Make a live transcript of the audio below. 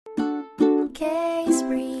case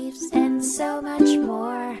briefs, and so much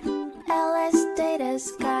more.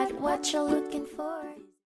 LSData's got what you're looking for.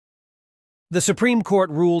 The Supreme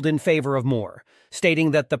Court ruled in favor of Moore,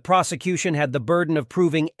 stating that the prosecution had the burden of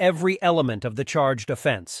proving every element of the charged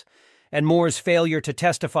offense, and Moore's failure to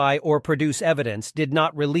testify or produce evidence did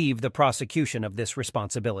not relieve the prosecution of this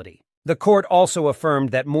responsibility. The court also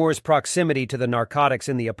affirmed that Moore's proximity to the narcotics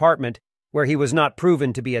in the apartment, where he was not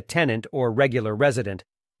proven to be a tenant or regular resident,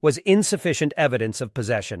 was insufficient evidence of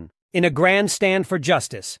possession. In a grand stand for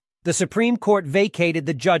justice, the Supreme Court vacated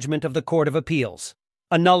the judgment of the Court of Appeals,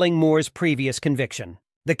 annulling Moore's previous conviction.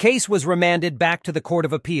 The case was remanded back to the Court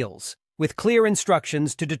of Appeals, with clear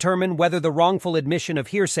instructions to determine whether the wrongful admission of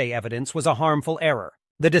hearsay evidence was a harmful error.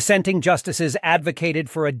 The dissenting justices advocated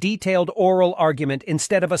for a detailed oral argument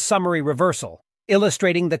instead of a summary reversal,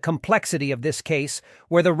 illustrating the complexity of this case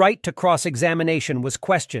where the right to cross-examination was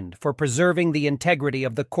questioned for preserving the integrity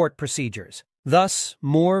of the court procedures. Thus,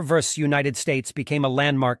 Moore v. United States became a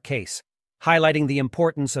landmark case, highlighting the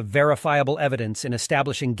importance of verifiable evidence in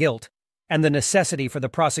establishing guilt and the necessity for the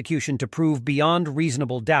prosecution to prove beyond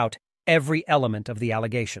reasonable doubt every element of the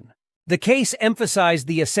allegation. The case emphasized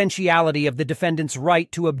the essentiality of the defendant's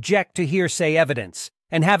right to object to hearsay evidence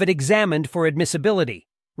and have it examined for admissibility,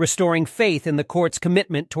 restoring faith in the court's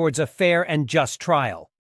commitment towards a fair and just trial.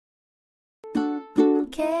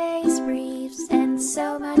 Case briefs, and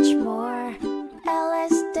so much more.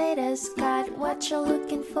 LSData's got what you're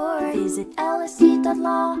looking for. Visit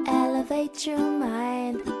lsd.law, elevate your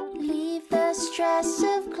mind. Leave the stress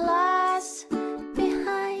of class.